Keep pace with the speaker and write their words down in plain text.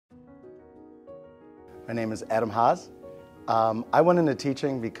My name is Adam Haas. I went into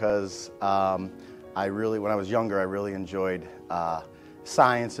teaching because when I was younger, I really enjoyed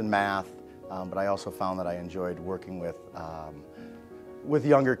science and math, but I also found that I enjoyed working with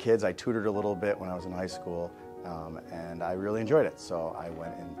younger kids. I tutored a little bit when I was in high school, and I really enjoyed it. So I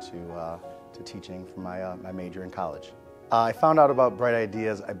went into to teaching for my major in college. I found out about Bright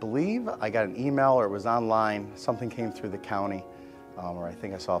Ideas. I believe I got an email or it was online. Something came through the county, or I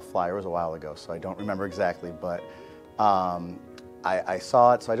think I saw a flyer. It was a while ago, so I don't remember exactly, but I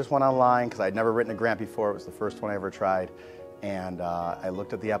saw it, so I just went online because I'd never written a grant before. It was the first one I ever tried, and I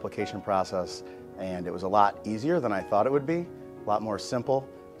looked at the application process, and it was a lot easier than I thought it would be, a lot more simple.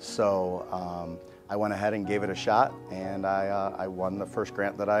 So I went ahead and gave it a shot, and I won the first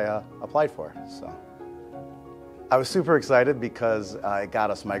grant that I applied for. So I was super excited because it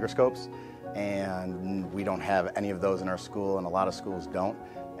got us microscopes, and we don't have any of those in our school, and a lot of schools don't.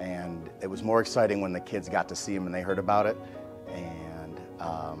 And it was more exciting when the kids got to see them and they heard about it, and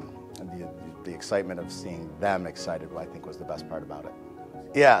the excitement of seeing them excited, I think, was the best part about it.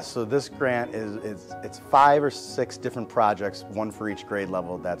 Yeah, so this grant it's 5 or 6 different projects, one for each grade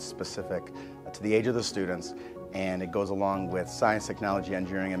level, that's specific to the age of the students, and it goes along with science, technology,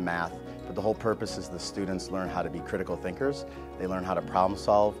 engineering, and math. But the whole purpose is the students learn how to be critical thinkers. They learn how to problem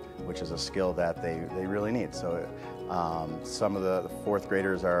solve, which is a skill that they really need. So some of the 4th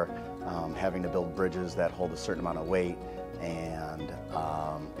graders are having to build bridges that hold a certain amount of weight, and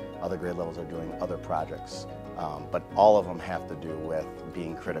other grade levels are doing other projects. But all of them have to do with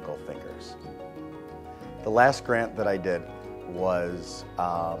being critical thinkers. The last grant that I did was,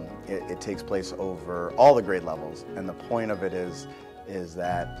 it takes place over all the grade levels, and the point of it is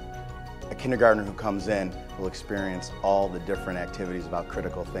that a kindergartner who comes in will experience all the different activities about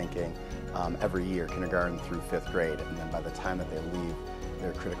critical thinking every year, kindergarten through 5th grade, and then by the time that they leave,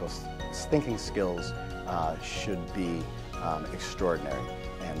 their critical thinking skills should be extraordinary,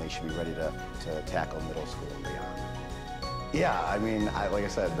 and they should be ready to tackle middle school and beyond. Yeah, I mean, like I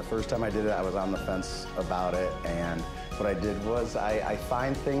said, the first time I did it, I was on the fence about it, and what I did was I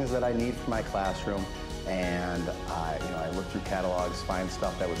find things that I need for my classroom, and I look through catalogs, find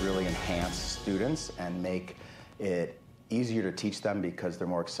stuff that would really enhance students and make it easier to teach them because they're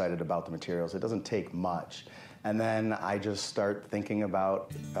more excited about the materials. It doesn't take much. And then I just start thinking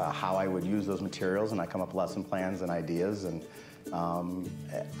about how I would use those materials, and I come up with lesson plans and ideas, and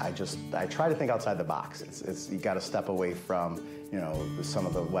I try to think outside the box. You got to step away from some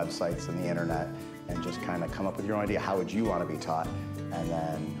of the websites and the internet and just kind of come up with your own idea. How would you want to be taught? And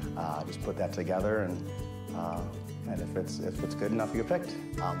then just put that together, and if it's good enough, you get picked.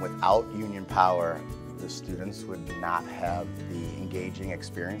 Without union power, the students would not have the engaging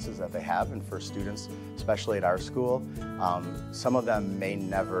experiences that they have. And for students, especially at our school, some of them may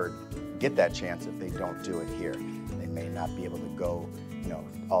never get that chance if they don't do it here. They may not be able to go,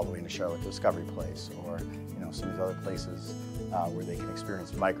 all the way into Charlotte Discovery Place, or some of these other places where they can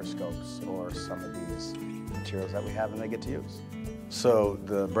experience microscopes or some of these materials that we have and they get to use. So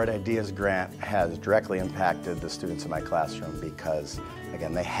the Bright Ideas grant has directly impacted the students in my classroom because,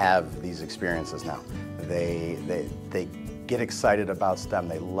 again, they have these experiences now. They get excited about STEM.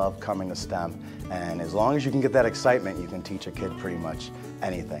 They love coming to STEM, and as long as you can get that excitement, you can teach a kid pretty much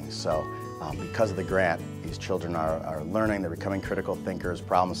anything. So because of the grant, these children are learning. They're becoming critical thinkers,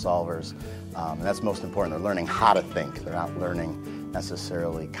 problem solvers, and that's most important. They're learning how to think. They're not learning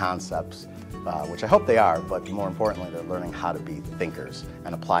necessarily concepts, which I hope they are, but more importantly, they're learning how to be thinkers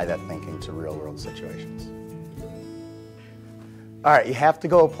and apply that thinking to real-world situations. All right, you have to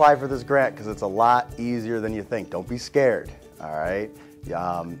go apply for this grant because it's a lot easier than you think. Don't be scared, all right?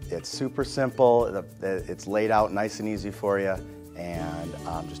 It's super simple. It's laid out nice and easy for you, and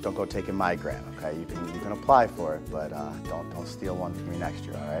just don't go taking my grant, okay? You can apply for it, but don't steal one from me next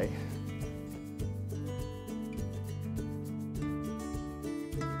year, all right?